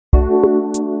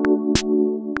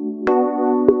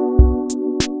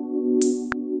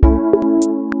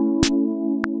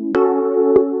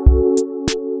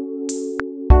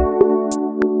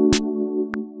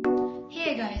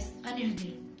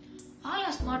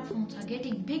smartphones are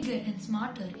getting bigger and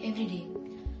smarter every day.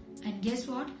 And guess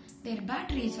what? Their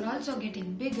batteries are also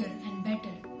getting bigger and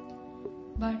better.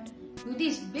 But do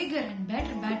these bigger and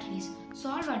better batteries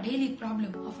solve our daily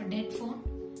problem of a dead phone?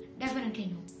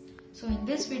 Definitely no. So in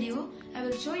this video, I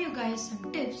will show you guys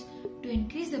some tips to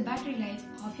increase the battery life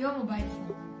of your mobile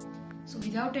phone. So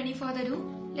without any further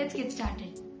ado, let's get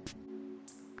started.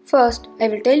 First, I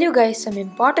will tell you guys some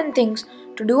important things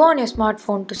to do on your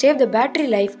smartphone to save the battery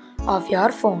life of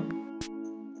your phone.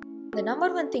 The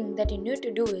number one thing that you need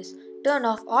to do is turn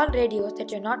off all radios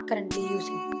that you're not currently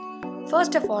using.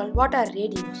 First of all, what are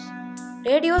radios?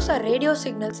 Radios are radio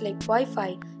signals like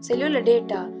Wi-Fi, cellular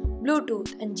data,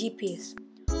 Bluetooth and GPS.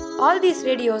 All these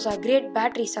radios are great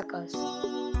battery suckers.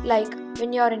 Like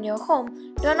when you are in your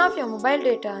home, turn off your mobile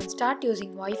data and start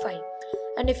using Wi-Fi.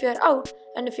 And if you are out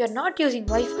and if you are not using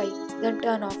Wi-Fi, then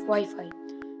turn off Wi-Fi.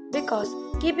 Because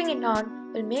keeping it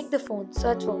on will make the phone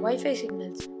search for Wi-Fi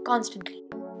signals constantly.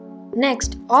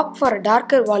 Next, opt for a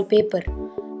darker wallpaper.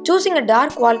 Choosing a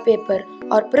dark wallpaper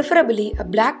or preferably a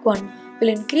black one will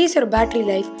increase your battery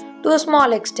life to a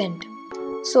small extent.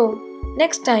 So,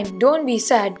 next time don't be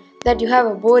sad that you have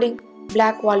a boring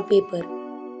black wallpaper.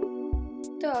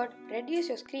 Third, reduce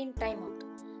your screen timeout.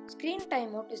 Screen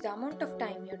timeout is the amount of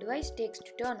time your device takes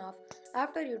to turn off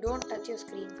after you don't touch your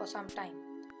screen for some time.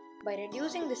 By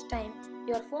reducing this time,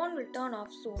 your phone will turn off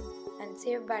soon and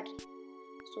save battery.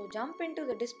 So jump into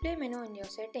the display menu in your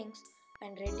settings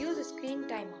and reduce the screen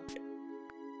timeout.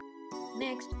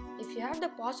 Next, if you have the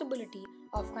possibility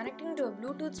of connecting to a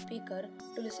Bluetooth speaker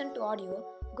to listen to audio,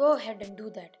 go ahead and do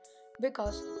that.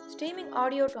 Because streaming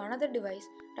audio to another device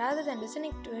rather than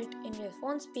listening to it in your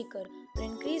phone speaker will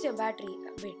increase your battery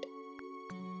a bit.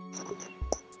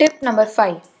 Tip number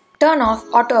 5. Turn off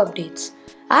auto updates.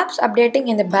 Apps updating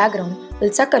in the background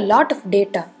will suck a lot of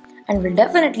data and will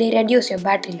definitely reduce your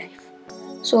battery life.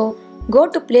 So go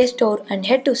to Play Store and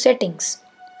head to Settings.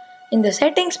 In the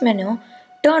Settings menu,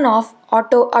 turn off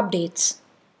auto updates.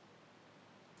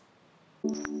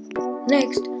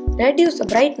 Next, reduce the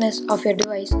brightness of your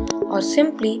device or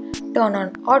simply turn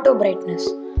on auto brightness.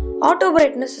 Auto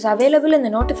brightness is available in the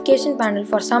notification panel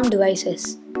for some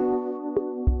devices.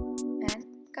 And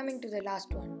coming to the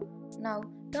last one. Now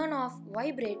turn off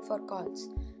vibrate for calls.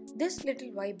 This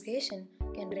little vibration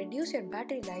can reduce your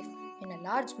battery life in a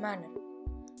large manner.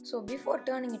 So before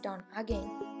turning it on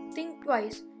again, think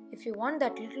twice if you want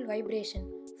that little vibration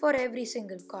for every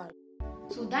single call.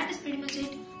 So that is pretty much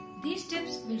it. These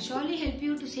tips will surely help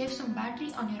you to save some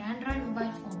battery on your Android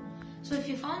mobile phone. So if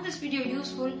you found this video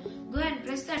useful, go ahead and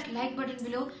press that like button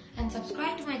below and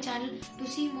subscribe to my channel to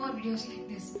see more videos like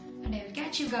this. And I will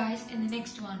catch you guys in the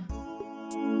next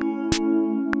one.